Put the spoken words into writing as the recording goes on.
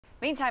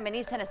Meantime, an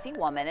East Tennessee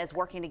woman is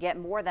working to get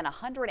more than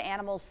 100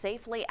 animals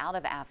safely out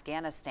of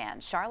Afghanistan.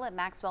 Charlotte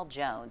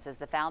Maxwell-Jones is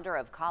the founder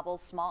of Kabul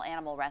Small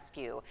Animal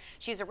Rescue.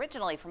 She's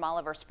originally from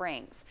Oliver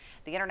Springs.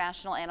 The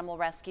International Animal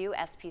Rescue,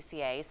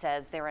 SPCA,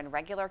 says they're in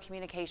regular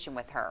communication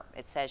with her.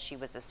 It says she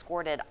was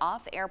escorted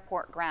off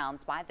airport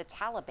grounds by the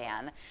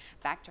Taliban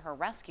back to her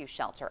rescue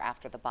shelter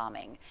after the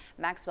bombing.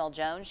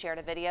 Maxwell-Jones shared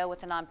a video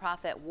with the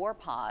nonprofit War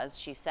Pause.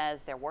 She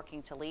says they're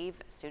working to leave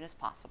as soon as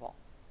possible.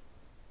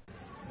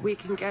 We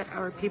can get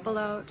our people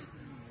out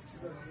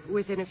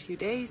within a few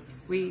days.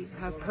 We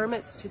have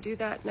permits to do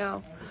that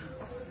now.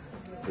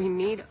 We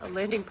need a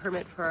landing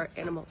permit for our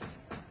animals.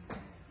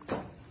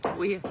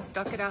 We have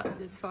stuck it out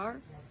this far.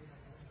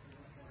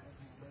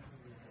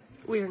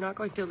 We are not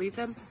going to leave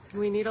them.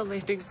 We need a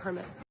landing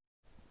permit.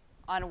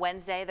 On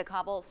Wednesday, the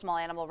Kabul Small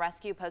Animal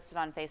Rescue posted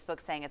on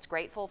Facebook saying it's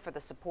grateful for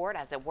the support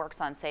as it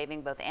works on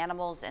saving both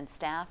animals and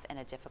staff in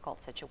a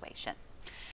difficult situation.